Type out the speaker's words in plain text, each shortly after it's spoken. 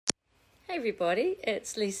Hey everybody,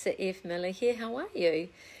 it's Lisa F. Miller here. How are you?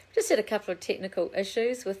 Just had a couple of technical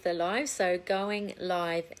issues with the live, so going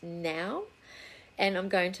live now. And I'm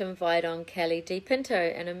going to invite on Kelly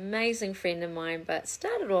DePinto, an amazing friend of mine, but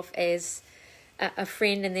started off as a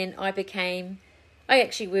friend, and then I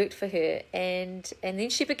actually worked for her, and then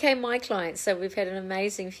she became my client. So we've had an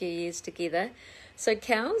amazing few years together. So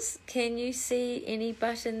Kels, can you see any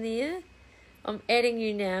button there? I'm adding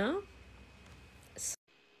you now.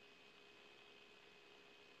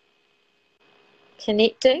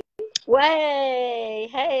 Connecting. Way,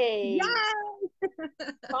 hey. Yay!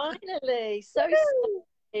 Finally. So sorry.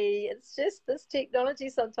 It's just this technology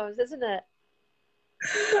sometimes, isn't it?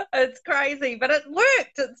 It's crazy, but it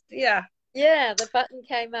worked. Yeah. Yeah, the button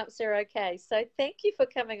came up, so okay. So thank you for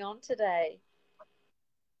coming on today.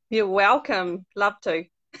 You're welcome. Love to.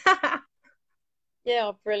 Yeah,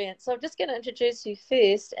 oh, brilliant. So I'm just going to introduce you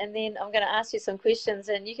first, and then I'm going to ask you some questions,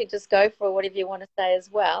 and you can just go for whatever you want to say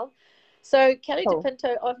as well. So Kelly Cool.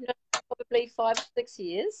 DePinto, I've known probably 5 or 6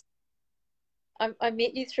 years. I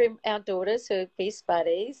met you through our daughters who are best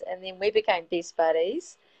buddies, and then we became best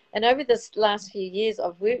buddies. And over this last few years,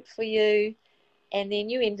 I've worked for you, and then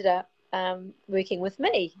you ended up working with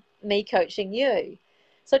me coaching you.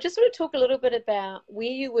 So I just want to talk a little bit about where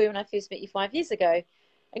you were when I first met you 5 years ago.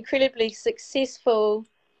 Incredibly successful,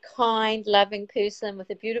 kind, loving person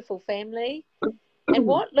with a beautiful family, and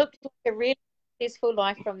what looked like a really successful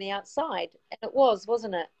life from the outside. And it was,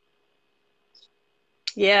 wasn't it?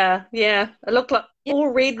 Yeah, yeah. It looked like Yeah. all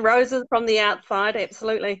red roses from the outside.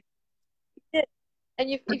 Absolutely. Yeah. And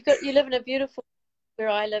you live in a beautiful, where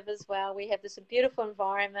I live as well. We have this beautiful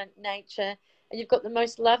environment, nature, and you've got the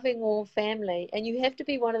most loving, warm family. And you have to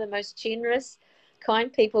be one of the most generous,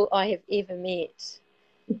 kind people I have ever met.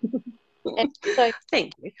 And so,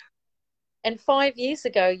 Thank you. and 5 years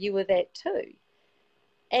ago, you were that too.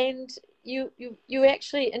 And you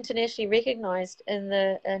actually internationally recognized in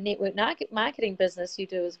the network marketing business you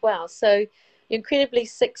do as well. So you're incredibly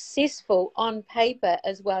successful on paper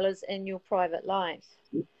as well as in your private life.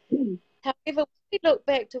 However, when we look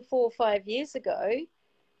back to 4 or 5 years ago,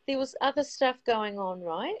 there was other stuff going on,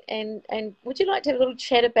 right? And would you like to have a little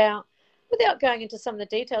chat about, without going into some of the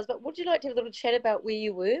details, but would you like to have a little chat about where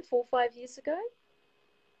you were 4 or 5 years ago?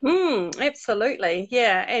 Absolutely.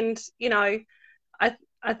 Yeah. And, I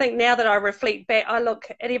I think now that I reflect back, I look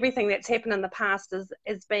at everything that's happened in the past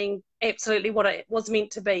as being absolutely what it was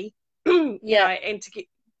meant to be, Yeah. and to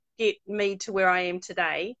get me to where I am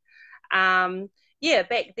today. Um, yeah,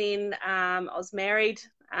 back then I was married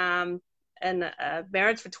in a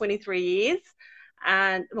marriage for 23 years,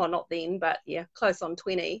 and well, not then, but yeah, close on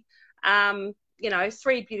 20.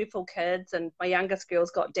 Three beautiful kids, and my youngest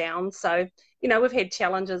girl's got Down, so we've had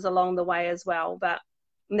challenges along the way as well, but.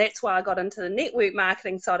 And that's why I got into the network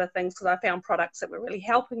marketing side of things, because I found products that were really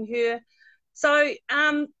helping her. So,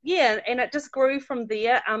 yeah, and it just grew from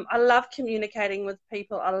there. I love communicating with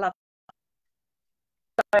people. I love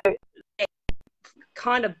that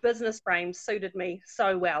kind of business frame suited me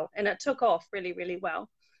so well, and it took off really, really well.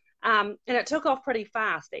 And it took off pretty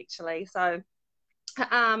fast, actually. So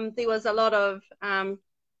there was a lot of,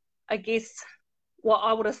 I guess, what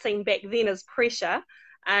I would have seen back then as pressure,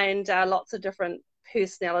 and lots of different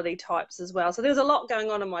personality types as well. So there was a lot going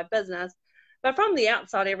on in my business, but from the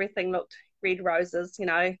outside, everything looked red roses.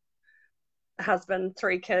 Husband,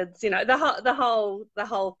 3 kids, the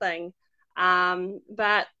whole thing.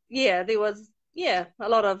 But yeah, there was a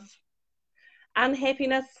lot of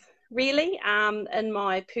unhappiness really in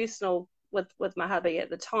my personal with my hubby at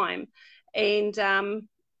the time, and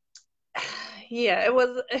yeah, it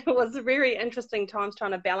was very interesting times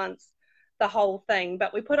trying to balance the whole thing.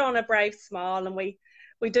 But we put on a brave smile, and we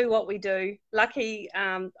do what we do. Lucky,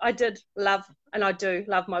 I did love, and I do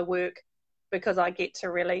love my work, because I get to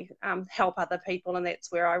really help other people, and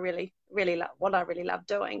that's where I really really love what I really love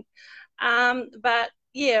doing. But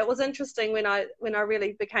yeah, it was interesting when I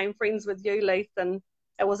really became friends with you, Leith, and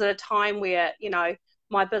it was at a time where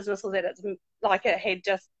my business was at its, like, it had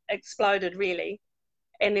just exploded really,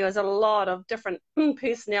 and there was a lot of different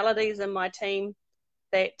personalities in my team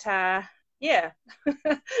that yeah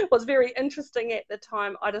was very interesting at the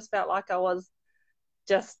time. I just felt like I was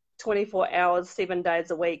just 24 hours 7 days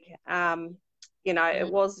a week.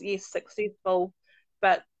 It was, yes, successful,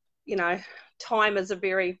 but time is a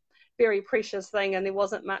very very precious thing, and there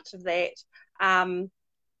wasn't much of that.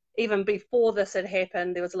 Even before this had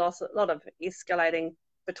happened, there was a lot of escalating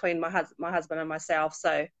between my husband and myself.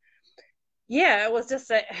 So yeah, it was just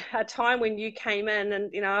a time when you came in,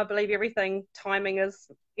 and I believe everything timing is,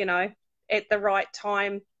 at the right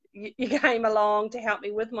time. You came along to help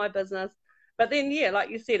me with my business, But then, yeah, like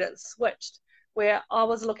you said, it switched where I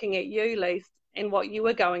was looking at you, Lise, and what you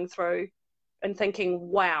were going through and thinking,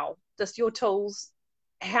 wow, just your tools,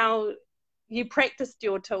 how you practiced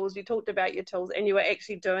your tools, you talked about your tools, and you were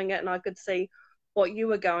actually doing it, and I could see what you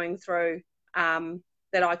were going through,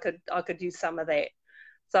 that I could use some of that.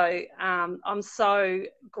 So I'm so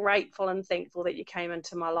grateful and thankful that you came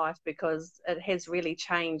into my life, because it has really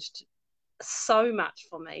changed so much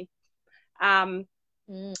for me. I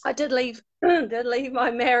did leave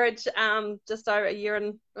my marriage just over a year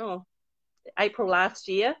and April last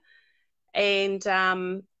year, and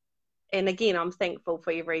again I'm thankful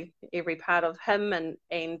for every part of him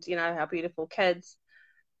and you know, our beautiful kids.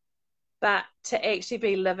 But to actually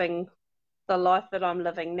be living the life that I'm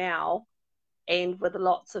living now, and with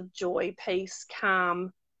lots of joy, peace,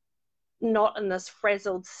 calm, not in this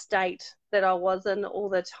frazzled state that I was in all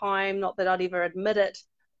the time, not that I'd ever admit it,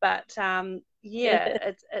 but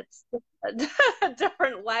yeah, it's a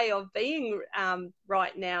different way of being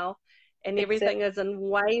right now, and everything is in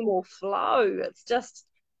way more flow. It's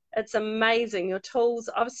amazing. Your tools,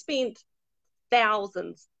 I've spent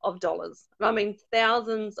thousands of dollars, I mean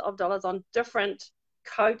thousands of dollars, on different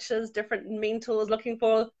coaches, different mentors, looking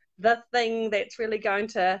for the thing that's really going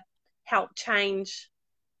to help change,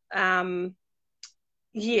 just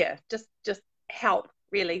help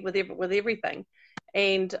really with everything.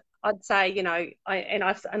 And I'd say, you know,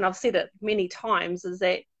 I've said it many times, is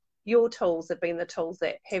that your tools have been the tools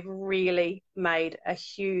that have really made a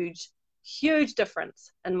huge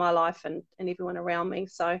difference in my life and everyone around me.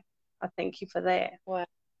 So I thank you for that. Wow.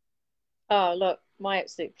 Oh, look, my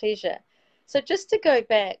absolute pleasure. So just to go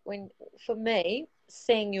back, for me,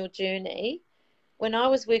 seeing your journey, when I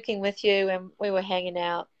was working with you and we were hanging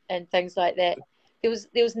out and things like that, there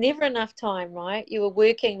was never enough time, right? You were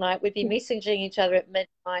working, like we'd be messaging each other at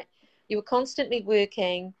midnight. You were constantly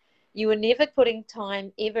working. You were never putting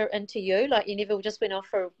time ever into you. Like you never just went off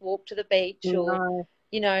for a walk to the beach or,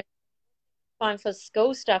 you know, time for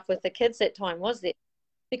school stuff with the kids that time, was there?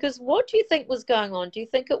 Because what do you think was going on? Do you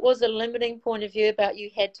think it was a limiting point of view about you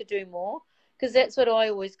had to do more? Because that's what I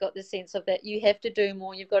always got the sense of, that you have to do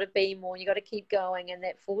more, you've got to be more, you've got to keep going, and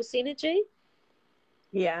that force energy.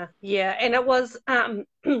 Yeah. And it was, you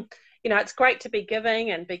know, it's great to be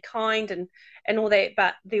giving and be kind and all that,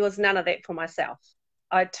 but there was none of that for myself.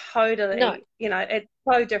 I totally, No. you know, it's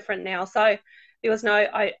so different now. So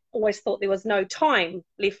I always thought there was no time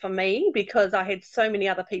left for me, because I had so many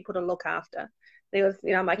other people to look after. There was,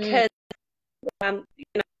 you know, my kids, you know,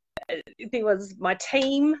 there was my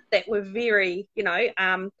team that were very, you know,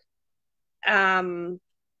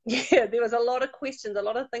 yeah, there was a lot of questions, a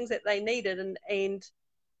lot of things that they needed, and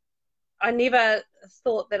I never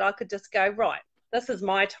thought that I could just go, right, this is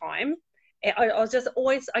my time. I was just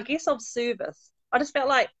always, I guess, of service. I just felt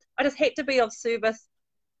like I just had to be of service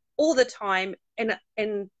all the time, and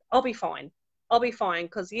I'll be fine. I'll be fine,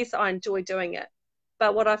 because yes, I enjoy doing it.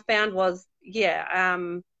 But what I found was,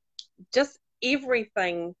 just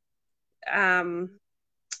everything.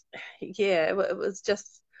 It was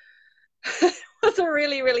just it was a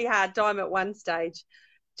really, really hard time at one stage.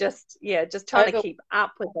 Just trying to keep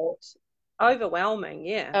up with it. Overwhelming,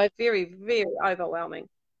 very, very overwhelming.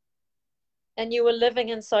 And you were living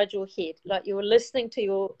inside your head, like you were listening to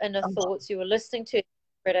your inner thoughts, you were listening to your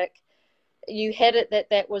critic. You had it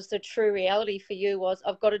that was the true reality for you, was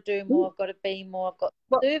I've got to do more, I've got to be more, I've got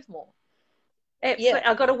to serve more. Absolutely,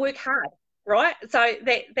 I've got to work hard, right? So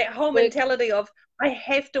that whole mentality of I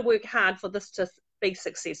have to work hard for this to be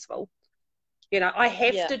successful. You know, I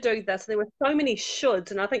have to do this. There were so many shoulds,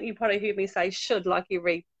 and I think you probably heard me say should like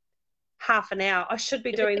every half an hour. I should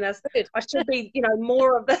be doing this. I should be, you know,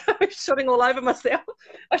 more of that. I'm shooting all over myself.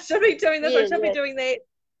 I should be doing this. I should be doing that.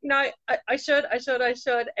 You know, I should.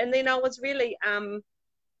 And then I was really,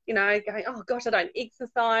 you know, going, oh gosh, I don't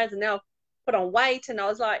exercise, and now I've put on weight, and I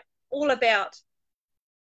was like all about.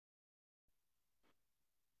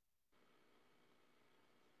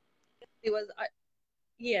 There was,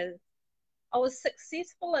 I was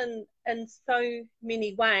successful in so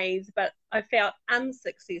many ways, but I felt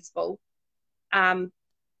unsuccessful.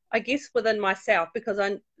 I guess within myself, because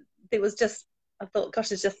I thought, gosh,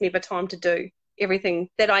 there's just never time to do everything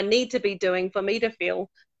that I need to be doing for me to feel,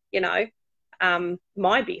 you know,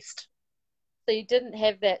 my best. So you didn't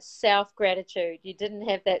have that self-gratitude. You didn't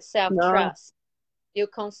have that self-trust. No. You're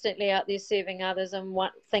constantly out there serving others and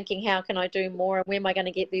thinking, how can I do more? And where am I going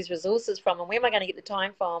to get these resources from? And where am I going to get the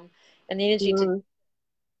time from? And the energy to...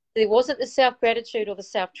 There wasn't the self-gratitude or the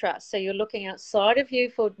self-trust. So you're looking outside of you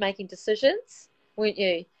for making decisions, weren't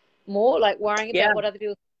you? More like worrying about what other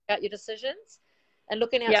people think about your decisions, and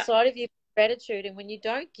looking outside of you for gratitude. And when you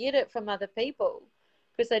don't get it from other people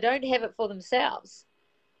because they don't have it for themselves,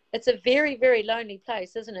 it's a very, very lonely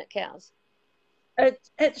place, isn't it, Cows?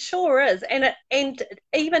 It sure is. And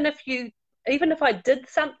even if I did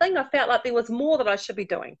something, I felt like there was more that I should be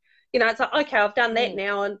doing. It's like, okay, I've done that Mm.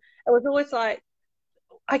 now, and it was always like,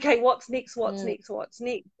 okay, what's next? What's Mm. next? What's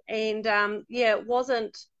next? And yeah, it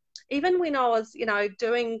wasn't even when I was,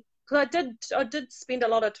 doing, because I did spend a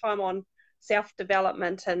lot of time on self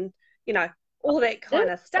development and you know all that kind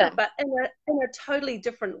of stuff, Yeah. but in a totally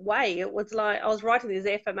different way. It was like I was writing these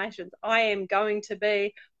affirmations. I am going to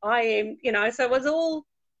be. I am, So it was all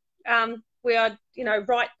where I'd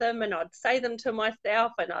write them and I'd say them to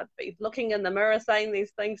myself, and I'd be looking in the mirror saying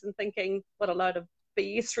these things and thinking, what a load of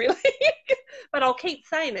BS, really. But I'll keep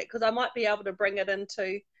saying it because I might be able to bring it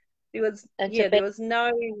into there was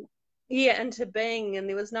no into being, and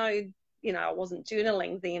there was no I wasn't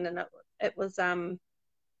journaling then, and it was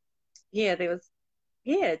there was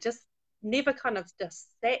just never kind of just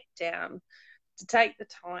sat down to take the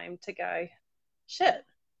time to go, shit,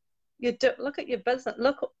 look at your business,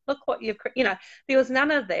 look what you've there was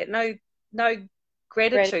none of that, no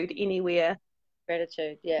gratitude anywhere.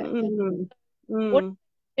 Gratitude, yeah. mm, What mm,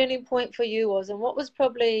 turning point for you was, and what was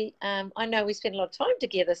probably, I know we spent a lot of time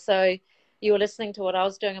together, so you were listening to what I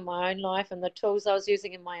was doing in my own life and the tools I was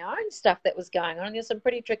using in my own stuff that was going on. There's some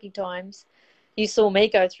pretty tricky times you saw me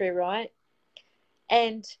go through, right?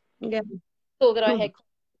 And yeah. saw that I had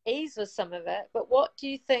ease with some of it. But what do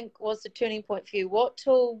you think was the turning point for you? What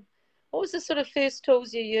was the sort of first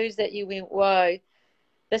tools you used that you went, whoa,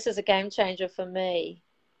 this is a game changer for me?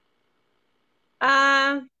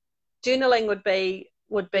 um Journaling would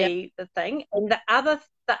Yeah. be the thing, and the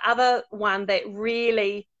other one that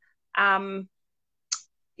really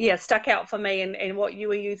stuck out for me, and what you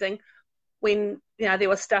were using when there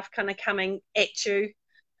was stuff kind of coming at you,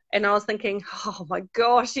 and I was thinking, oh my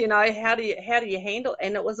gosh, how do you handle,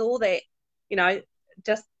 and it was all that,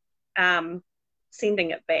 just sending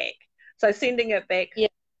it back. So sending it back Yeah.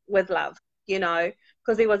 with love,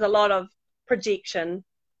 because there was a lot of projection.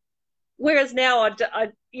 Whereas now,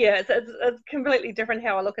 it's completely different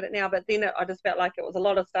how I look at it now. But then I just felt like it was a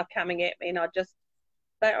lot of stuff coming at me, and I just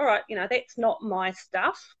say, all right, that's not my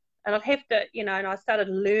stuff, and I'd have to, and I started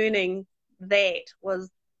learning that was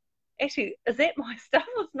actually, is that my stuff?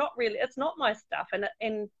 It's not my stuff,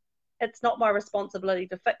 and it's not my responsibility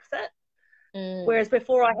to fix it. Mm. Whereas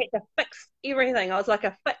before, I had to fix everything. I was like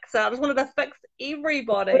a fixer. I just wanted to fix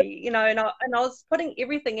everybody, and I was putting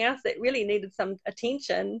everything else that really needed some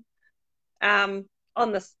attention um,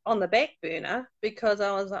 on the back burner, because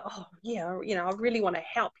I was like, oh yeah, I really want to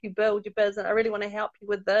help you build your business. I really want to help you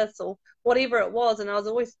with this or whatever it was, and I was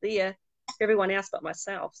always there for everyone else but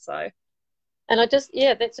myself. So. And that's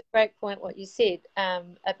a great point what you said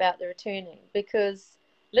about the returning, because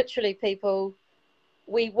literally people,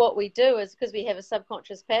 what we do is because we have a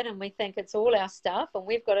subconscious pattern, we think it's all our stuff and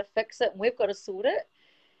we've got to fix it and we've got to sort it.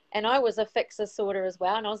 And I was a fixer sorter as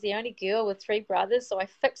well, and I was the only girl with three brothers, so I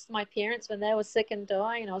fixed my parents when they were sick and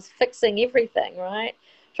dying, and I was fixing everything, right?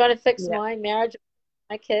 Trying to fix Yeah. my marriage,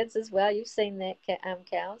 my kids as well. You've seen that,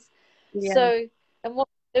 Cows. Yeah. So, and what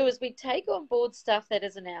we do is we take on board stuff that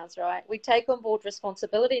isn't ours, right? We take on board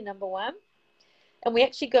responsibility, number one, and we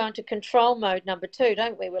actually go into control mode, number two,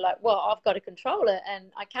 don't we? We're like, well, I've got to control it,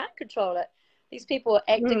 and I can't control it. These people are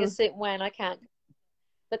acting a Mm. certain way, and I can't.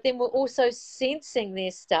 But then we're also sensing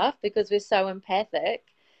their stuff because we're so empathic.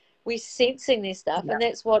 We're sensing their stuff, Yeah. and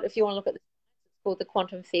that's what, if you want to look at it's called the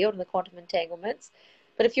quantum field and the quantum entanglements.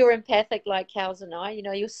 But if you're empathic like Cows and I,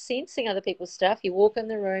 you're sensing other people's stuff. You walk in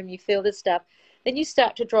the room, you feel the stuff, then you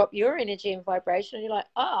start to drop your energy and vibration, and you're like,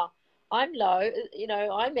 oh, I'm low,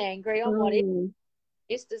 I'm angry, I'm whatever. Mm.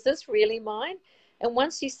 Is this really mine? And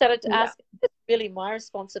once you started to Yeah. ask, is this really my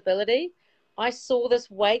responsibility? I saw this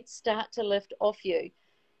weight start to lift off you.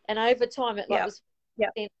 And over time, it like Yeah. was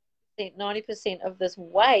Yeah. 90% of this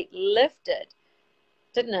weight lifted,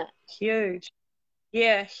 didn't it? Huge.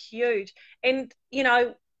 Yeah, huge. And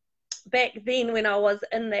back then when I was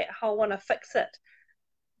in that whole want to fix it,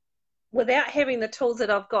 without having the tools that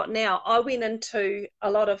I've got now, I went into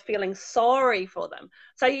a lot of feeling sorry for them.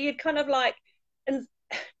 So you'd kind of like, and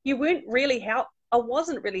you weren't really I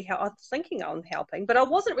wasn't really I was thinking I was helping, but I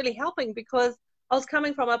wasn't really helping because I was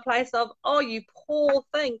coming from a place of, oh, you poor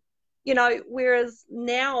thing, whereas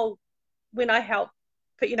now when I help,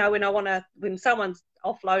 but when someone's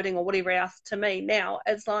offloading or whatever else to me now,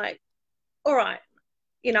 it's like, all right,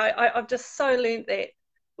 I've just so learned that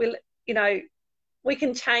we, we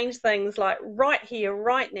can change things like right here,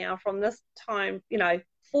 right now, from this time,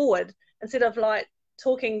 forward, instead of like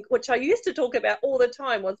talking, which I used to talk about all the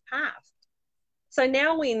time, was past. So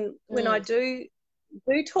now when I do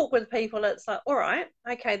talk with people, it's like, all right,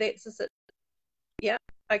 okay, that's just it. Yeah,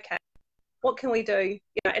 okay. What can we do?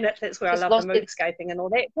 You know, and that's where I Just love the lost it. moodscaping and all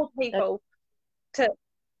that for people to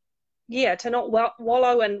not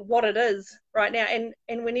wallow in what it is right now. And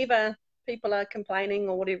whenever people are complaining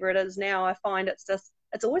or whatever it is now, I find it's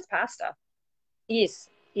always pasta. Yes,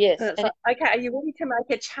 yes. And it's And like, okay, are you ready to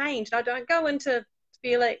make a change? And I don't go into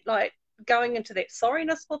feeling like going into that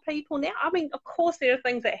sorriness for people now. I mean, of course there are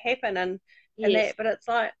things that happen and yes. that, but it's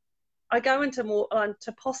like I go into more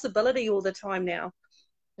into possibility all the time now,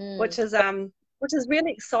 Mm. which is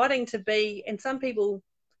really exciting to be. And some people,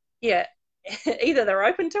 yeah, either they're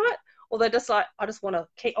open to it or they're just like, I want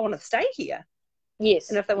to stay here. And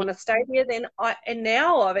Yes. if they Yes. want to stay here, then and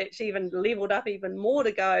now I've actually even leveled up even more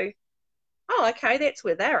to go, oh, okay, that's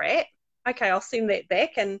where they're at. Okay, I'll send that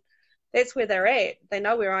back, and that's where they're at. They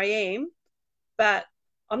know where I am, but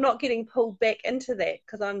I'm not getting pulled back into that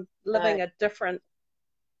because I'm No. living a different,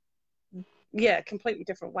 completely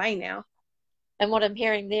different way now. And what I'm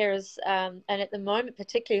hearing there is, and at the moment,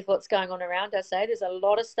 particularly with what's going on around us, there's a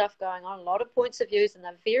lot of stuff going on, a lot of points of views, and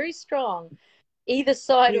they're very strong. Either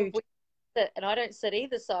side of Huge. it, and I don't sit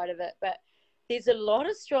either side of it, but there's a lot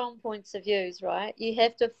of strong points of views, right? You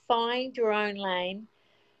have to find your own lane,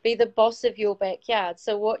 be the boss of your backyard.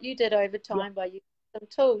 So what you did over Yeah. time by using some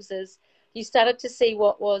tools is you started to see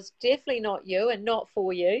what was definitely not you and not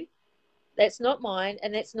for you. That's not mine,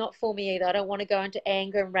 and that's not for me either. I don't want to go into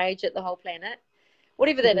anger and rage at the whole planet,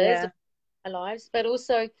 whatever that is, Yeah. our lives. But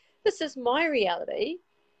also, this is my reality,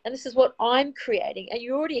 and this is what I'm creating. And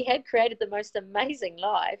you already had created the most amazing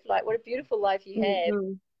life. Like, what a beautiful life you have.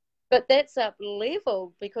 Mm-hmm. But that's up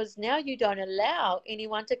level because now you don't allow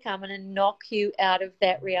anyone to come in and knock you out of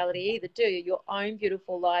that reality either, do you? Your own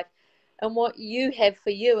beautiful life and what you have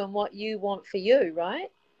for you and what you want for you, right?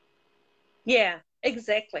 Yeah,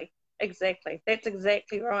 exactly. Exactly. That's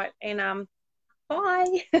exactly right. And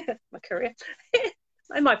bye. My career.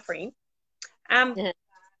 And my friend. Um, Yeah.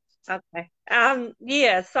 okay.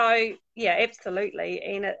 Yeah, so yeah, absolutely.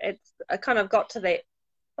 And it's I kind of got to that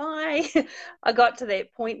bye. I got to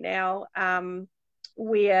that point now,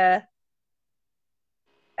 where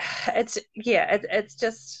it's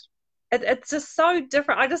just it's just so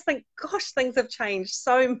different. I just think, gosh, things have changed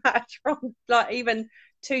so much from like even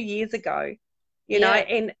 2 years ago, you know, Yeah.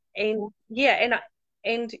 and yeah,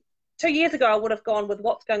 and 2 years ago I would have gone with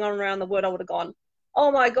what's going on around the world. I would have gone,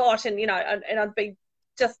 oh my gosh, and you know, and I'd be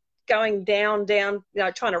just going down, you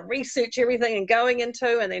know, trying to research everything and going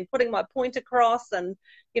into and then putting my point across and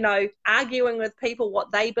you know, arguing with people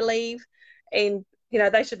what they believe, and you know,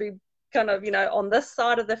 they should be kind of, you know, on this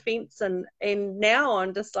side of the fence. And now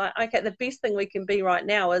I'm just like, okay, the best thing we can be right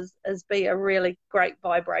now is be a really great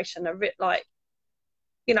vibration, a bit like,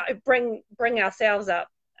 you know, bring ourselves up.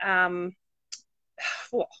 um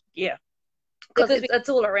well, yeah, because Because it's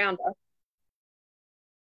all around us.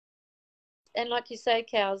 and like you say,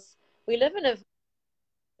 cows, we live in a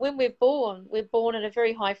when we're born at a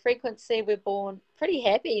very high frequency. We're born pretty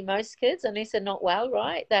happy, most kids, unless they're not well,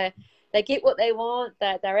 right? They get what they want,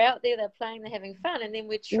 they're out there, they're playing, they're having fun, and then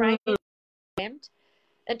we're trained Mm,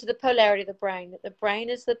 into the polarity of the brain, that the brain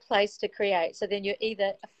is the place to create. So then you're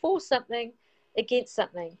either for something, against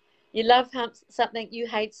something. You love something, you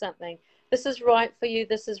hate something. This is right for you,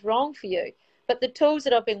 this is wrong for you. But the tools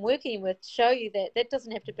that I've been working with show you that that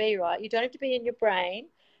doesn't have to be right. You don't have to be in your brain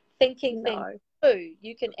thinking things no. through.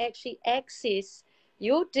 You can actually access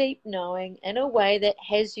your deep knowing in a way that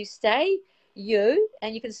has you stay you,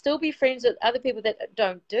 and you can still be friends with other people that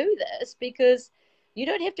don't do this because you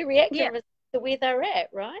don't have to react Yeah, to where they're at,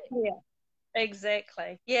 right? yeah,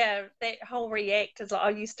 exactly. Yeah, that whole react is like I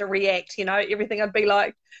used to react, you know, everything I'd be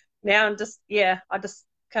like, now I'm just, yeah, I just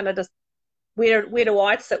kind of just, where do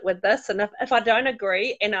I sit with this? And if I don't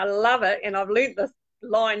agree, and I love it, and I've learnt this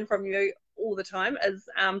line from you all the time, is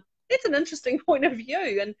that's an interesting point of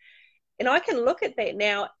view. And I can look at that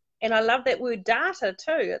now, and I love that word data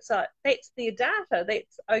too. It's like that's their data.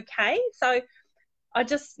 That's okay. So I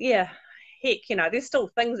just, yeah, heck, you know, there's still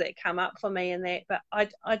things that come up for me and that, but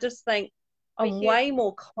I just think We're I'm human. way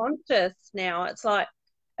more conscious now. It's like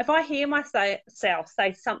if I hear myself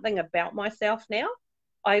say something about myself now,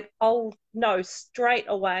 I'll know straight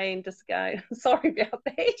away and just go, sorry about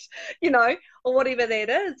that, you know, or whatever that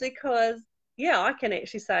is, because yeah, I can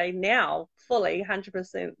actually say now fully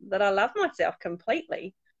 100% that I love myself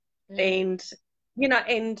completely. Mm. And you know,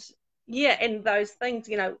 and yeah, and those things,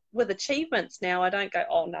 you know, with achievements now, I don't go,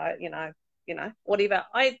 oh no, you know, whatever.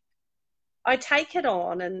 I take it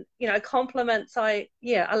on, and you know, compliments, I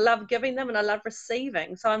love giving them and I love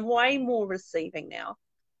receiving, so I'm way more receiving now.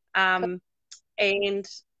 um And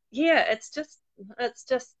yeah, it's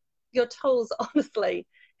just your tools honestly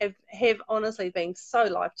have honestly been so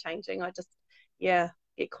life-changing. I just, yeah,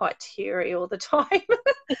 get quite teary all the time.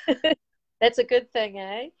 That's a good thing,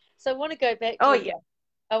 eh? So Oh yeah.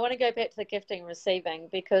 I want to go back to the gifting and receiving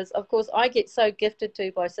because, of course, I get so gifted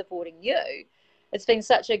too by supporting you. It's been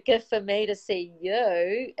such a gift for me to see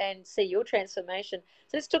you and see your transformation.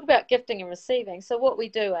 So let's talk about gifting and receiving. So what we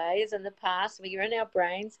do, is in the past, we're in our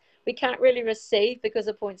brains, we can't really receive because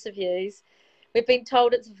of points of views. We've been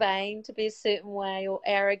told it's vain to be a certain way or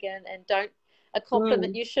arrogant and don't a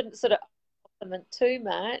compliment. Mm, You shouldn't sort of compliment too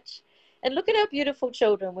much. And look at our beautiful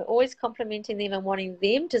children. We're always complimenting them and wanting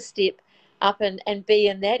them to step up and be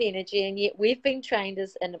in that energy. And yet we've been trained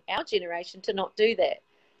as in our generation to not do that,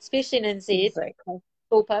 especially in NZ, exactly.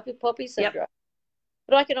 called poppy Yep. syndrome.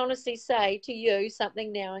 But I can honestly say to you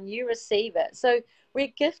something now and you receive it. So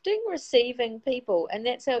we're gifting, receiving people, and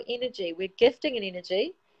that's our energy. We're gifting an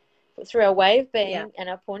energy through our way of Yeah. being and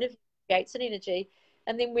our point of view creates an energy.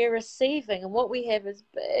 And then we're receiving, and what we have is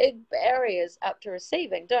big barriers up to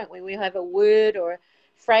receiving, don't we? We have a word or a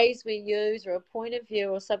phrase we use or a point of view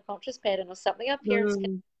or subconscious pattern or something our parents can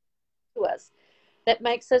Mm, do to us that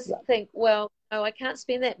makes us yeah. think, well, no, I can't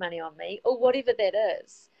spend that money on me or whatever that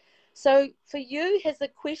is. So for you, has the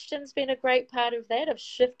questions been a great part of that, of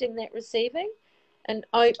shifting that receiving and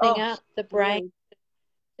opening Oh, up the brain huge.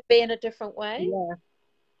 to be in a different way? Yeah.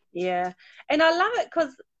 Yeah. And I love it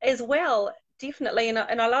because as well, definitely, and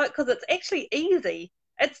I love it because it's actually easy.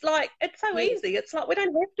 It's like it's so Yes. easy. It's like we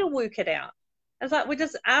don't have to work it out. It's like we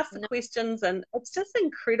just ask the No. questions, and it's just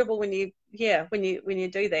incredible when you, yeah, when you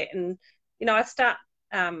do that. And I start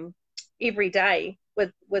um every day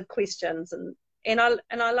with questions, and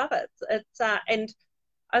I love it. And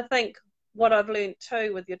I think what I've learned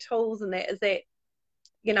too with your tools and that is that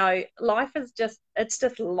life is it's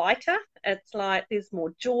just lighter. It's like there's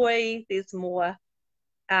more joy, there's more,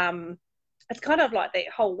 um, it's kind of like that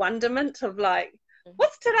whole wonderment of like,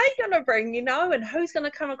 what's today going to bring, and who's going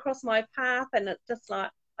to come across my path. And it's just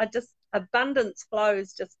like, abundance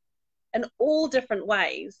flows just in all different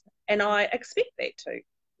ways. And I expect that too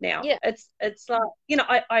now. Yeah. It's like,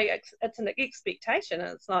 it's an expectation.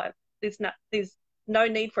 And it's like, there's no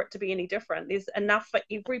need for it to be any different. There's enough for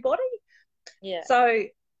everybody. Yeah. So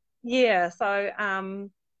yeah,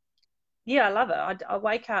 yeah, I love it. I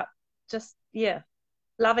wake up just, yeah,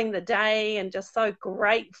 loving the day and just so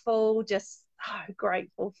grateful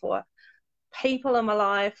for people in my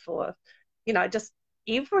life, for just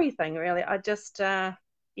everything really. I just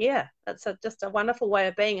yeah, it's just a wonderful way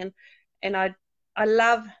of being. And I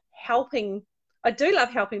love helping. I do love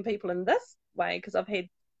helping people in this way because I've had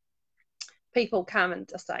people come and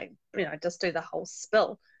just say, just do the whole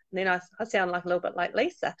spill. And then I sound like a little bit like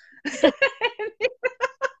Lisa.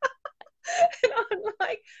 And I'm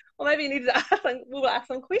like, well, maybe you need to we'll ask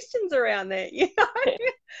some questions around that.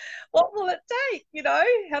 What will it take?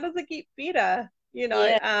 How does it get better?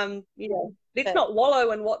 Yeah. Let's not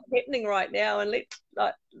wallow in what's happening right now, and let's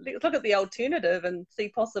look at the alternative and see Yeah.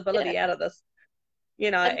 possibility out of this.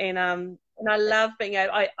 And And I love being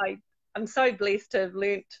able. I'm so blessed to have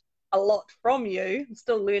learnt a lot from you. I'm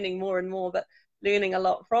still learning more and more, but learning a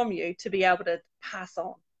lot from you to be able to pass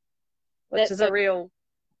on, which that's is so, a real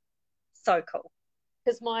so cool.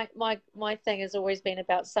 because my thing has always been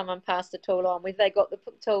about someone passed the tool on, whether they got the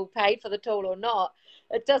tool, paid for the tool or not.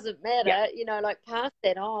 It doesn't Yeah. matter, like pass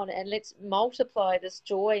that on and let's multiply this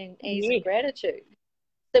joy and ease Yeah. and gratitude.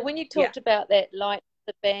 So when you Yeah. talked about that light,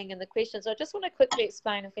 the bang, and the questions, I just want to quickly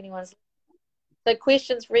explain if anyone's. So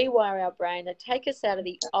questions rewire our brain. They take us out of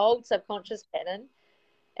the old subconscious pattern.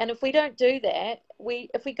 And if we don't do that,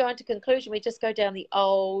 if we go into conclusion, we just go down the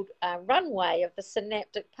old runway of the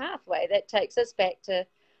synaptic pathway. That takes us back to,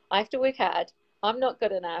 I have to work hard. I'm not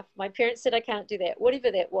good enough. My parents said I can't do that,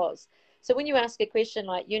 whatever that was. So when you ask a question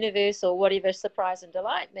like universe or whatever, surprise and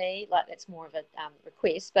delight me, like that's more of a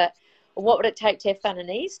request, but what would it take to have fun and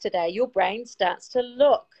ease today? Your brain starts to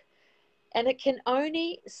look and it can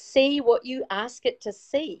only see what you ask it to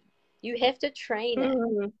see. You have to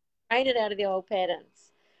Mm, train it out of the old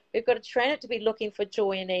patterns. We've got to train it to be looking for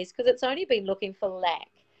joy and ease because it's only been looking for lack.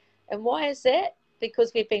 And why is that?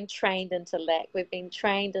 Because we've been trained into lack. We've been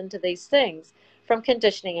trained into these things from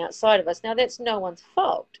conditioning outside of us. Now, that's no one's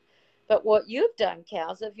fault. But what you've done,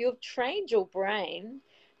 Cows, if you've trained your brain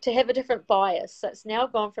to have a different bias, so it's now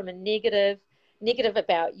gone from a negative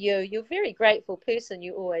about you. You're a very grateful person,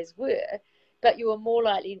 you always were, but you were more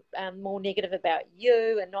likely more negative about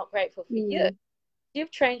you and not grateful for you. mm,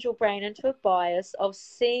 You've trained your brain into a bias of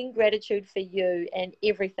seeing gratitude for you and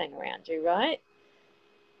everything around you, right?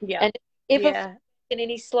 yeah. And if you ever Yeah. in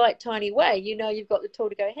any slight tiny way, you know you've got the tool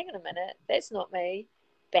to go, hang on a minute, that's not me.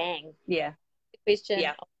 Bang. Yeah. Question,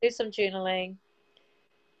 Yeah. I'll do some journaling,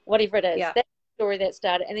 whatever it is. Yeah. That's the story that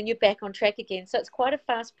started, and then you're back on track again. So it's quite a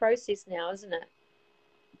fast process now, isn't it?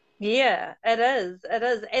 Yeah, it is. It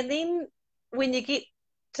is. And then when you get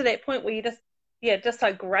to that point where you just, yeah, just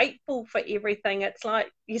so grateful for everything, it's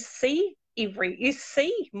like you see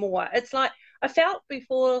more. It's like I felt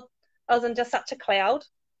before I was in just such a cloud.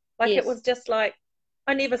 Like it was Yes. just like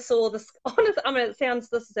I never saw this. Honest, I mean,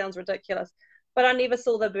 this sounds ridiculous, but I never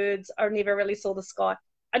saw the birds. I never really saw the sky.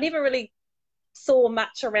 I never really saw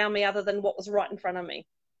much around me other than what was right in front of me.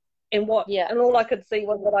 Yeah. And all I could see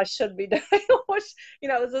was what I should be doing. Which, you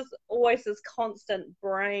know, it was always this constant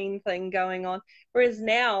brain thing going on. Whereas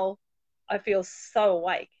now I feel so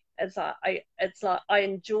awake. It's like I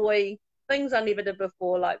enjoy things I never did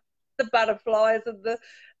before, like the butterflies and the,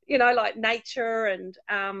 you know, like nature and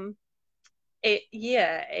and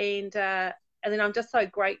then I'm just so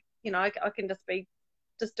great, you know, I can just be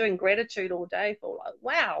just doing gratitude all day for like,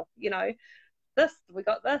 wow, you know, we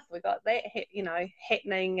got that, you know,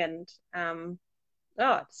 happening. And oh,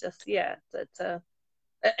 it's just, yeah, it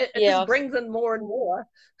Yeah. just brings in more and more.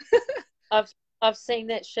 I've I've seen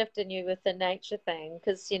that shift in you with the nature thing,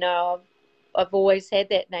 because you know I've always had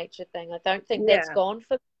that nature thing. I don't think that's Yeah. gone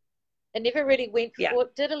for. It never really went Yeah. for.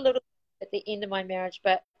 It did a little at the end of my marriage,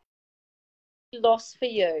 but lost for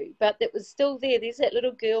you. But it was still there. There's that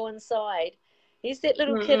little girl inside. There's that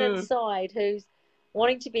little kid Mm-mm. inside who's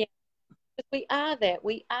wanting to be. We are that.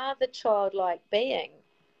 We are the childlike being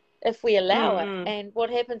if we allow it. Mm-mm. And what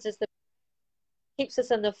happens is that keeps us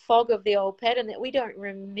in the fog of the old pattern that we don't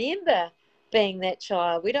remember being that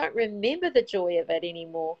child. We don't remember the joy of it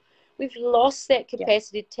anymore. We've lost that Yeah.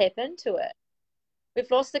 capacity to tap into it.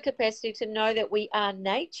 We've lost the capacity to know that we are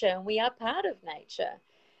nature and we are part of nature.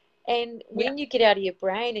 And Yeah. when you get out of your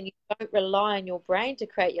brain and you don't rely on your brain to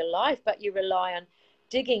create your life, but you rely on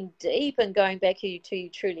digging deep and going back to who you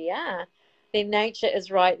truly are, then nature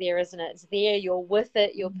is right there, isn't it? It's there, you're with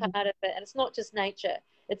it, you're Mm-hmm. part of it. And it's not just nature,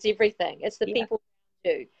 it's everything. It's the Yeah. people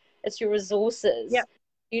around you, it's your resources. Yeah.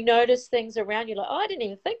 You notice things around you, like, oh, I didn't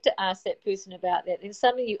even think to ask that person about that. Then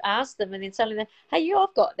suddenly you ask them, and then suddenly they, hey, you,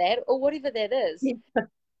 I've got that, or whatever that is. Yeah.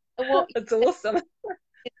 And what It's awesome. is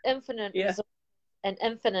infinite Yeah. resources and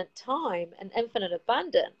infinite time and infinite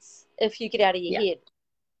abundance if you get out of your Yeah. head.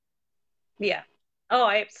 Yeah. Oh,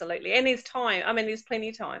 absolutely. And there's time. I mean, there's plenty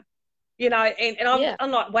of time, you know, and Yeah.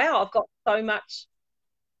 I'm like, wow, I've got so much.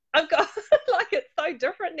 I've got like, it's so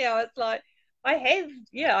different now. It's like I have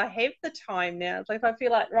the time now. It's like if I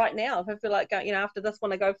feel like right now, if I feel like going, you know, after this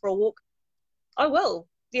when I go for a walk, I will,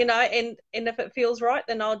 you know, and if it feels right,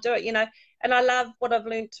 then I'll do it, you know. And I love what I've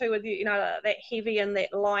learned too with you, you know, that heavy and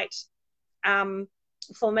that light, um,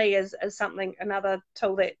 for me is something, another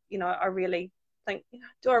tool that, you know, I really think, you know,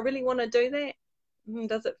 do I really want to do that?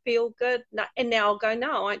 Does it feel good? No, and now I'll go,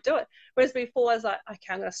 no, I won't do it. Whereas before I was like,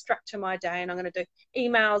 okay, I'm going to structure my day and I'm going to do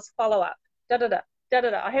emails, follow up, da da da da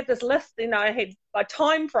da da. I had this list, you know, I had my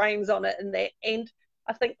time frames on it and that, and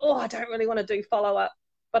I think, oh, I don't really want to do follow up,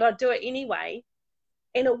 but I'd do it anyway,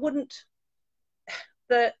 and it wouldn't,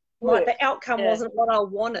 Work. the outcome Yeah. wasn't what I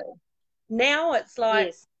wanted. Now it's like,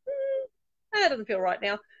 Yes. that doesn't feel right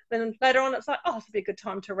now. Then later on, it's like, oh, this would be a good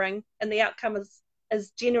time to ring, and the outcome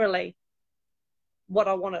is generally what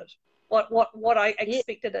I wanted, what I Yeah.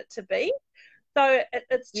 expected it to be. So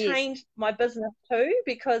it's Yes. changed my business too,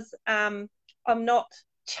 because I'm not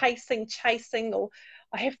chasing, or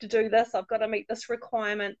I have to do this, I've got to meet this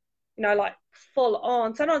requirement, you know, like full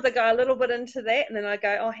on. Sometimes I go a little bit into that, and then I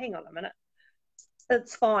go, oh, hang on a minute,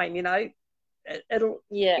 it's fine, you know, it'll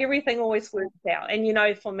Yeah. everything always works out. And you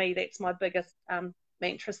know, for me, that's my biggest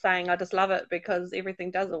mantra, saying I just love it because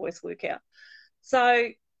everything does always work out. So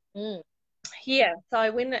Mm. yeah,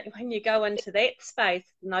 so when you go into that space,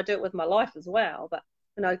 and I do it with my life as well, but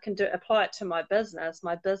you know, I can apply it to my business.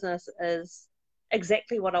 My business is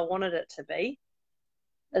exactly what I wanted it to be,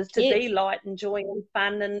 is to be Yes. light and joy and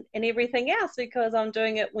fun and everything else, because I'm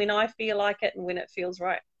doing it when I feel like it and when it feels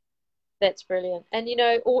right. That's brilliant. And you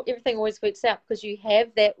know, everything always works out because you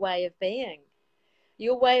have that way of being.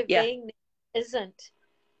 Your way of Yeah. being isn't,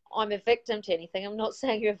 I'm a victim to anything. I'm not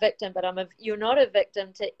saying you're a victim, but you're not a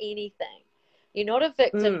victim to anything. You're not a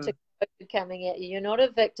victim to Mm. COVID coming at you. You're not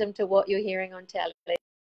a victim to what you're hearing on television,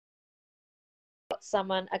 what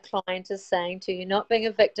someone, a client is saying to you, not being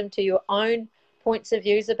a victim to your own points of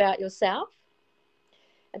views about yourself.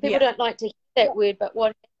 And people Yeah. don't like to hear that word, but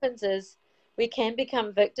what happens is we can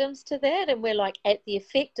become victims to that, and we're like at the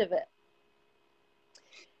effect of it.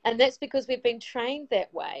 And that's because we've been trained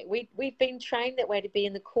that way. We've been trained that way, to be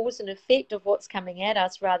in the cause and effect of what's coming at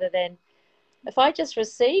us, rather than, if I just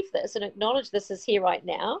receive this and acknowledge this is here right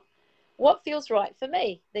now, what feels right for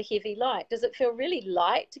me? The heavy light. Does it feel really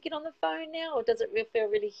light to get on the phone now, or does it feel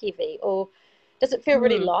really heavy? Or does it feel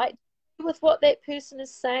really light with what that person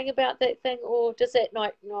is saying about that thing, or does that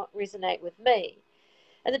not resonate with me?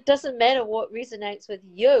 And it doesn't matter what resonates with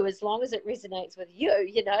you, as long as it resonates with you,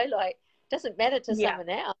 like, it doesn't matter to Yeah. someone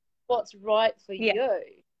else what's right for Yeah.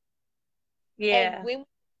 you. Yeah. And when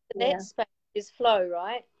that space is flow,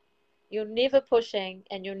 right? You're never pushing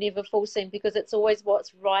and you're never forcing, because it's always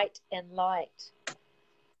what's right and light.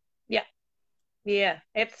 Yeah. Yeah,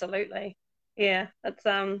 absolutely. Yeah,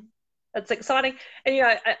 it's exciting.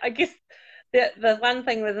 And I guess the one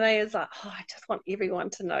thing with me is like, I just want everyone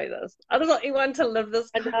to know this. I just want everyone to live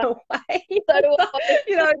this kind of way. So do I.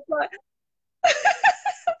 It's like,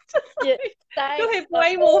 you'll have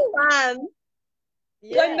way more fun.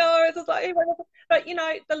 Yeah. I know, it's just like, but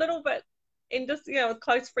the little bit, and just with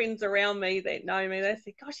close friends around me that know me, they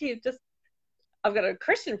say, gosh, I've got a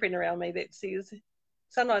Christian friend around me that says,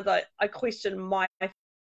 sometimes I question my,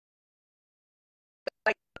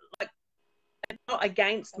 like not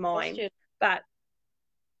against mine, but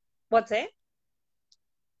what's that?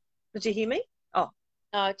 Did you hear me?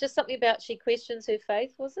 Just something about she questions her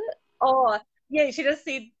faith, was it? Oh, yeah, she just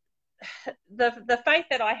said the faith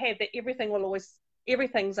that I have, that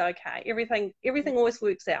everything's okay. Everything always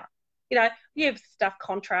works out. You have stuff,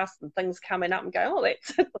 contrasts and things coming up and go, oh,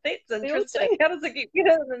 that's interesting. How does it get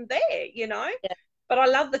better than that? Yeah. But I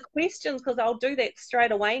love the questions, because I'll do that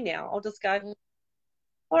straight away now. I'll just go,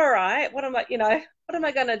 all right, what am I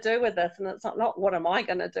going to do with this? And it's not what am I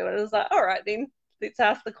going to do? It's like, all right, then let's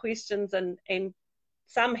ask the questions, and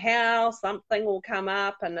somehow something will come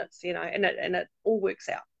up, and it's, and it all works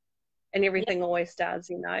out, and everything always does,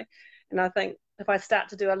 And I think if I start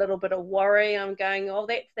to do a little bit of worry, I'm going, oh,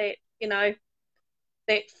 that's that,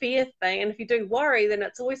 that fear thing. And if you do worry, then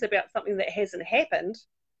it's always about something that hasn't happened.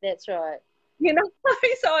 That's right.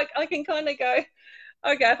 So I can kind of go,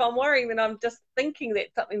 okay, if I'm worrying, then I'm just thinking that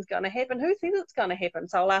something's going to happen. Who says it's going to happen?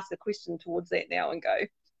 So I'll ask a question towards that now and go,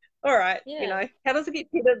 all right, how does it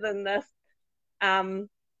get better than this?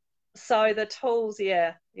 So the tools,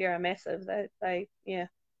 are massive. They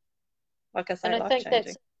like I say, and I think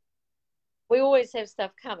life-changing. We always have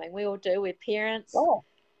stuff coming. We all do. We're parents.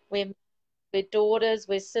 We're daughters.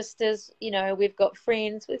 We're sisters. We've got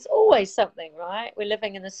friends. It's always something, right? We're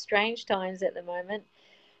living in the strange times at the moment.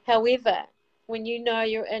 However, when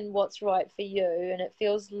you're in what's right for you, and it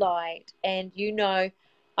feels light, and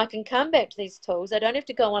I can come back to these tools. I don't have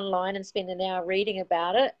to go online and spend an hour reading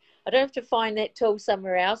about it. I don't have to find that tool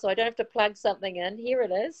somewhere else, or I don't have to plug something in. Here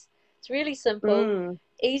it is. It's really simple,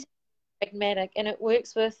 easy, pragmatic, and it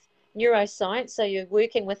works with neuroscience. So you're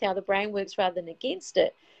working with how the brain works rather than against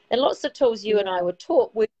it. And lots of tools you and I were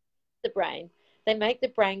taught work with the brain. They make the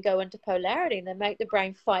brain go into polarity, and they make the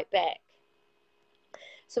brain fight back.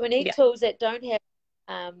 So we need tools that don't have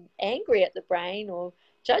angry at the brain or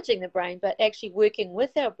judging the brain, but actually working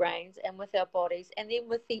with our brains and with our bodies, and then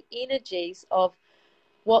with the energies of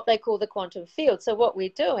what they call the quantum field. So what we're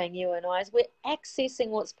doing, you and I, is we're accessing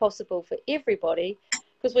what's possible for everybody,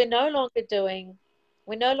 because we're no longer doing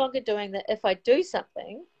that if I do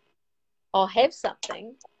something, I'll have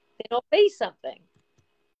something, then I'll be something.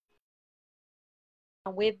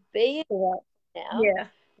 And we're being now,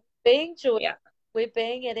 being joy, we're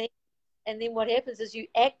being at ease. And then what happens is you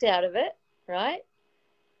act out of it, right?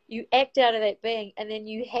 You act out of that being, and then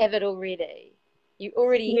you have it already. You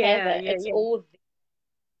already have it. It's all there.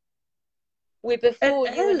 Where before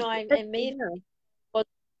you and I and me was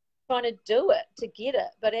trying to do it to get it,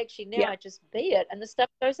 but actually now I just be it, and the stuff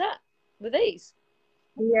goes up with ease.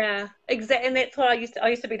 Yeah, exactly. And that's what I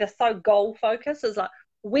used to be, just so goal focused. Is like,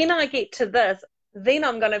 when I get to this, then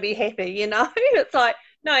I'm going to be happy. It's like,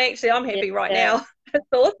 no, actually, I'm happy right now. It's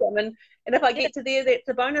awesome. And if I get to there, that's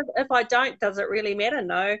a bonus. If I don't, does it really matter?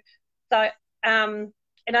 No. So, and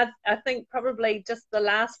I think probably just the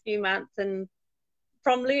last few months, and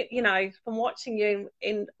from watching you,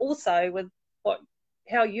 and also with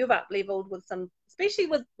how you've up leveled with some, especially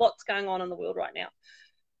with what's going on in the world right now.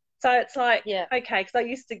 So it's like, okay, because I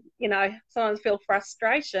used to, sometimes feel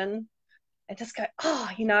frustration and just go,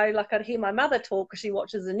 like I'd hear my mother talk, because she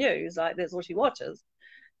watches the news, like that's all she watches.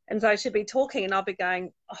 And so she'd be talking, and I'd be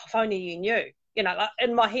going, oh, if only you knew. Like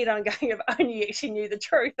in my head, I'm going, if only you actually knew the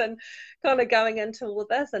truth, and kind of going into all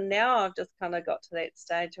this. And now I've just kind of got to that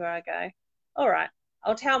stage where I go, all right,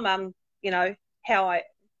 I'll tell Mum, how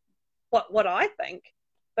what I think.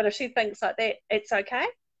 But if she thinks like that, it's okay.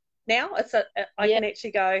 now. I Yeah. can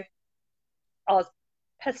actually go, I was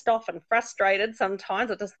pissed off and frustrated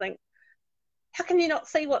sometimes. I just think, how can you not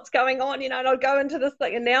see what's going on? And I'll go into this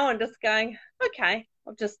thing, and now I'm just going, okay,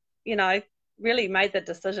 I've just, really made the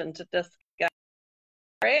decision to just go,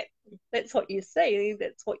 right, that's what you see,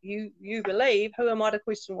 that's what you believe. Who am I to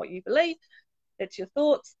question what you believe? That's your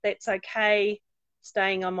thoughts. That's okay.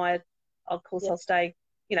 Staying on my, of course, Yeah. I'll stay.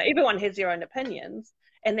 Everyone has their own opinions,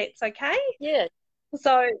 and that's okay. Yeah.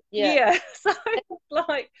 So Yeah. so it's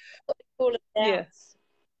like, What we call yeah, allowance.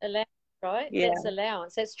 Allowance, right? yeah, That's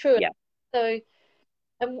allowance. That's true. yeah, So,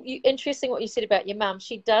 interesting what you said about your mum.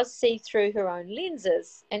 She does see through her own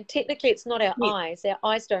lenses, and technically, it's not our yeah, eyes. Our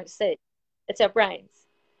eyes don't see. It's our brains.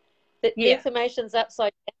 The yeah. information's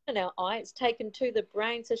upside down in our eye. It's taken to the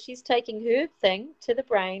brain. So she's taking her thing to the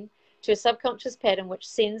brain, to a subconscious pattern, which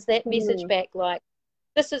sends that message Mm, back like,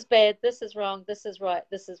 this is bad, this is wrong, this is right,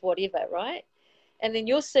 this is whatever, right? And then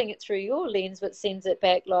you're seeing it through your lens, but sends it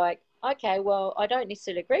back like, okay, well, I don't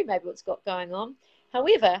necessarily agree maybe what's got going on.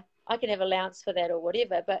 However, I can have allowance for that or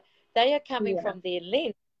whatever, but they are coming yeah, from their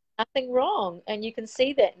lens. Nothing wrong. And you can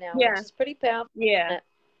see that now, which yeah, is pretty powerful. yeah. Isn't it?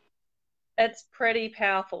 It's pretty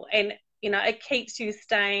powerful, and it keeps you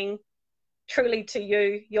staying truly to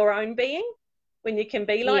your own being when you can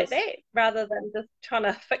be like Yes. that, rather than just trying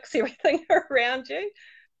to fix everything around you.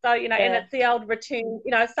 So, and Yeah. it's the old return,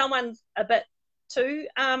 if someone's a bit too,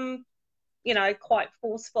 quite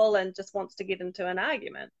forceful and just wants to get into an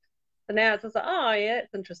argument. So now it's just like, oh yeah,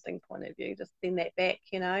 it's an interesting point of view, just send that back.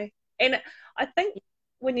 And I think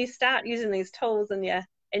when you start using these tools and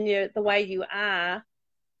the way you are,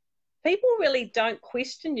 people really don't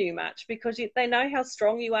question you much because they know how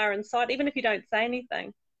strong you are inside, even if you don't say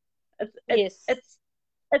anything. It's it's Yes. it's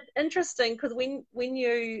it's interesting because when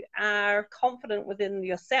you are confident within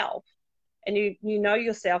yourself and you know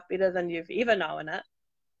yourself better than you've ever known it,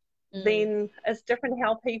 Mm. then it's different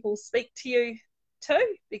how people speak to you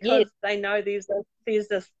too, Yes. because they know there's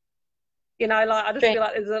this, like I just Strength. feel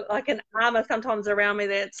like there's like an armor sometimes around me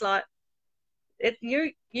that's like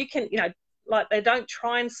you can, like they don't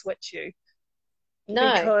try and switch you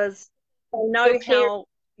No. because they You're know clear. how,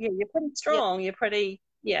 yeah, you're pretty Yep. strong, you're pretty,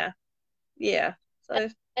 yeah, yeah. So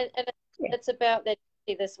And yeah, it's about that.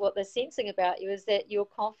 This what they're sensing about you is that you're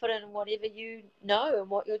confident in whatever you know and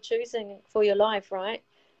what you're choosing for your life, right?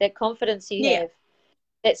 That confidence you yeah, have,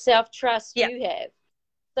 that self trust yeah, you have.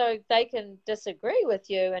 So they can disagree with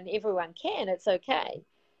you, and everyone can. It's okay.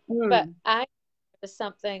 But mm, arguing over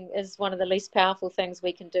something is one of the least powerful things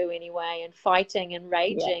we can do anyway. And fighting and yeah,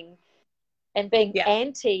 raging and being yeah,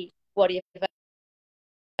 anti whatever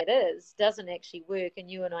it is doesn't actually work, and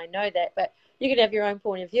you and I know that. But you can have your own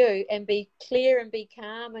point of view and be clear and be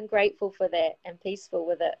calm and grateful for that and peaceful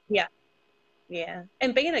with it. yeah, yeah,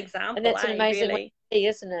 and be an And example, that's an amazing way really, to see,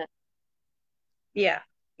 isn't it? yeah,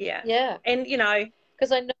 yeah, Yeah, and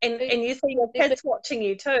because I know and you see your there's been kids watching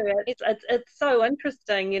you too. It's so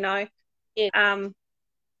interesting, yeah, um,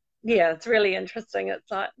 yeah, it's really interesting. It's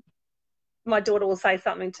like my daughter will say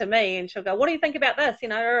something to me and she'll go, what do you think about this,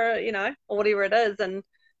 or whatever it is, and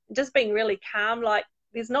just being really calm. Like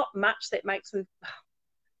there's not much that makes me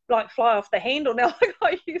like fly off the handle now like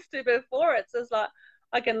I used to before. It's just like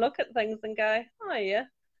I can look at things and go, oh yeah,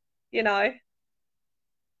 you know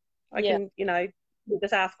I yeah, can,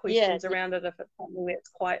 just ask yeah, questions yeah. around it if it's something that's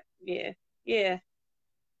quite, yeah, yeah,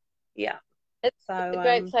 yeah. It's a So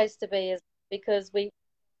great place to be, is because we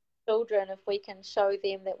children, if we can show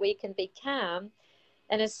them that we can be calm.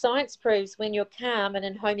 And as science proves, when you're calm and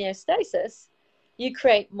in homeostasis, you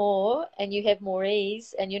create more and you have more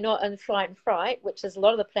ease, and you're not in flight and fright, which is a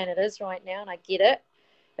lot of the planet is right now. And I get it.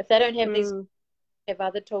 If they don't have these, mm, have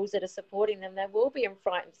other tools that are supporting them, they will be in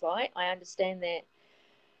fright and flight. I understand that.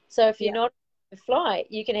 So if you're yeah, not in flight,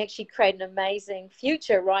 you can actually create an amazing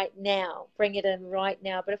future right now. Bring it in right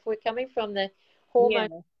now. But if we're coming from the hormone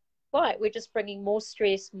yeah, flight, we're just bringing more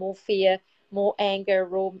stress, more fear, more anger,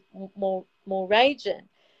 more rage in.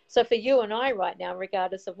 So for you and I right now,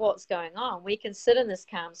 regardless of what's going on, we can sit in this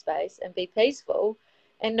calm space and be peaceful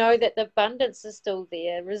and know that the abundance is still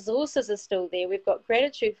there, resources are still there. We've got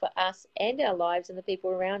gratitude for us and our lives and the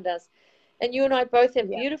people around us. And you and I both have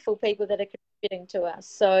yeah, beautiful people that are contributing to us.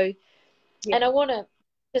 So, yeah, and I want to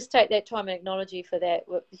just take that time and acknowledge you for that,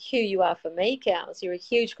 who you are for me, Cows. You're a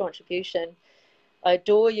huge contribution. I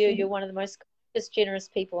adore you. You're one of the most generous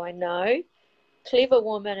people I know. Clever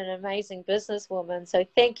woman and amazing businesswoman. So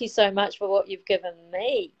thank you so much for what you've given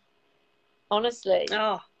me. Honestly,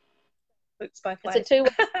 oh, it's both it's a ways. two-way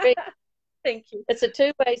street. Thank you. It's a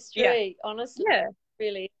two-way Yeah, street. Honestly, yeah,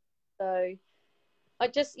 really. So I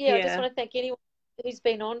just yeah, want to thank anyone who's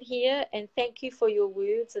been on here, and thank you for your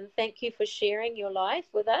words, and thank you for sharing your life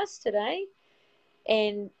with us today.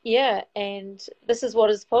 And yeah, and this is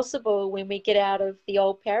what is possible when we get out of the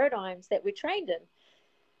old paradigms that we're trained in.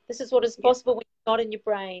 This is what is Yeah. possible when you're not in your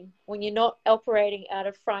brain, when you're not operating out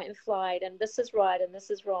of fright and flight, and this is right and this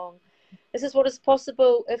is wrong. This is what is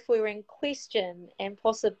possible if we're in question and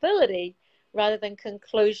possibility rather than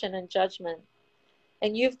conclusion and judgment.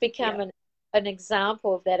 And you've become Yeah. an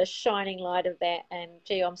example of that, a shining light of that. And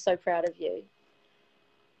gee, I'm so proud of you.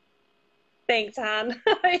 Thanks, Han.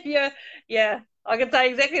 Yeah, yeah. I can say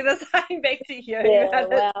exactly the same back to you. Yeah,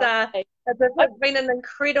 wow. It's been an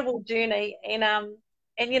incredible journey, and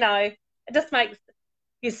you know, it just makes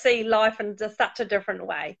you see life in just such a different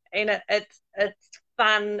way, and it's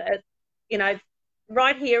fun. It's, you know,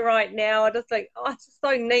 right here, right now. I just think, oh, it's just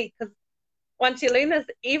so neat because once you learn this,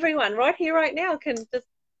 everyone right here, right now can just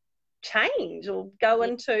change or go Yeah,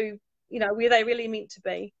 into, you know, where they really meant to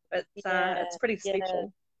be. yeah, It's pretty yeah.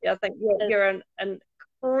 special. Yeah, I think you're an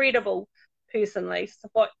incredible person, Lise.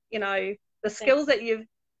 What, you know, the Thank skills that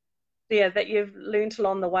you've learned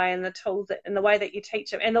along the way, and the tools and the way that you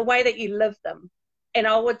teach them, and the way that you live them. And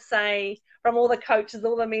I would say, from all the coaches,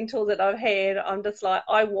 all the mentors that I've had, I'm just like,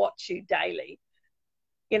 I watch you daily.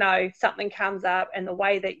 You know, something comes up, and the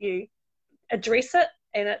way that you address it,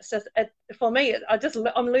 and it's just for me.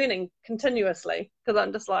 I'm learning continuously because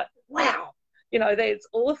I'm just like, wow, you know, that's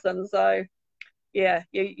awesome. So yeah,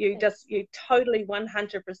 you totally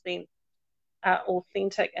 100% are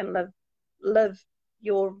authentic and live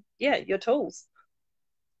your tools.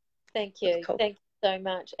 thank It's you. cool. Thank you so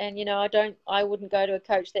much. And you know, I wouldn't go to a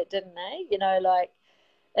coach that didn't, You know, like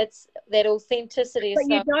it's that authenticity is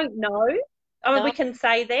But you so don't know. I mean, we no, can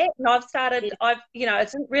say that. And yes, you know,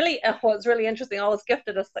 it's really interesting. I was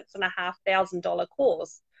gifted a $6,500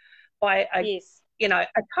 course by yes, a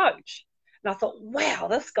coach. And I thought, wow,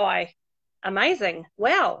 this guy, amazing.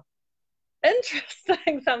 Wow,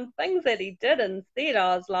 interesting. Some things that he did and said,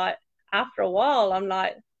 I was like, after a while, I'm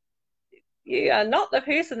like, you are not the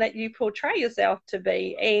person that you portray yourself to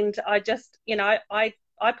be. And I just,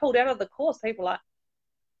 I pulled out of the course. People were like,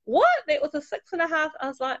 what? That was a 6.5. I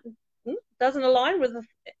was like, doesn't align with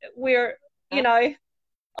where, you no, know,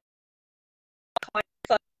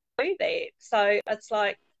 do that. So it's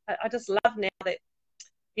like, I just love now that,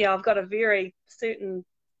 yeah, I've got a very certain,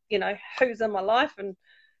 who's in my life and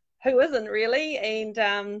who isn't really.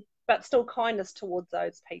 And, but still kindness towards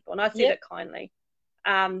those people. And I said yep. it kindly.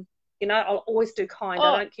 I'll always do kind.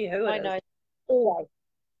 I Oh, don't care who I it is. know. Always.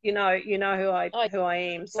 You know I who I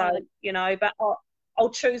am. one So, of the but I'll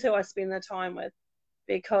choose who I spend the time with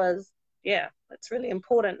because, yeah, it's really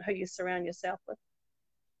important who you surround yourself with.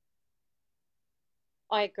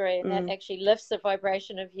 I agree, and that Mm. actually lifts the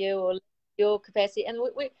vibration of you or your capacity. And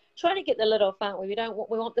we're trying to get the lid off, aren't we? We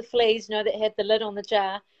want the fleas, that had the lid on the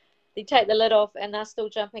jar. They take the lid off, and they're still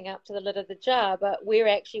jumping up to the lid of the jar. But we're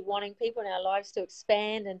actually wanting people in our lives to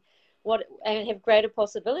expand and have greater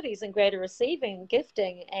possibilities and greater receiving and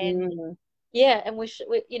gifting. And Mm. yeah, and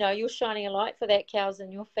you're shining a light for that, cows,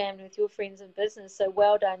 and your family with your friends and business. So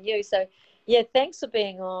well done, you. So yeah, thanks for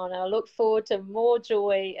being on. I look forward to more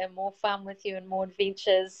joy and more fun with you and more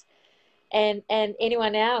adventures. And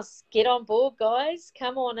anyone else, get on board, guys.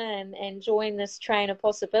 Come on in and join this train of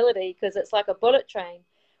possibility because it's like a bullet train.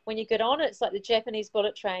 When you get on it, it's like the Japanese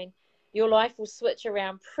bullet train. Your life will switch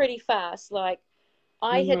around pretty fast. Like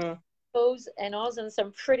I hit Mm. goals and I was in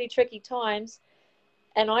some pretty tricky times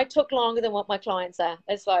and I took longer than what my clients are.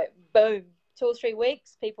 It's like boom, 2 or 3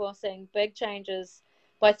 weeks, people are seeing big changes.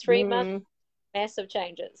 By 3 months, Mm. massive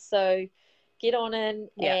changes. So get on in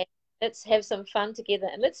Yeah. and let's have some fun together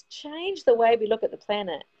and let's change the way we look at the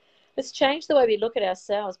planet. Let's change the way we look at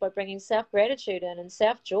ourselves by bringing self gratitude in and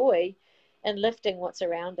self joy and lifting what's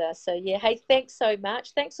around us. So, yeah, hey, thanks so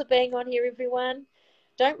much. Thanks for being on here, everyone.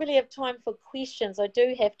 Don't really have time for questions. I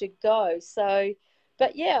do have to go. So,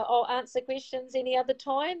 but yeah, I'll answer questions any other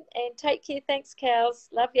time and take care. Thanks, cows.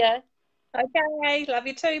 Love ya. Okay. Love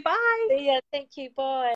you too. Bye. See ya. Thank you. Bye.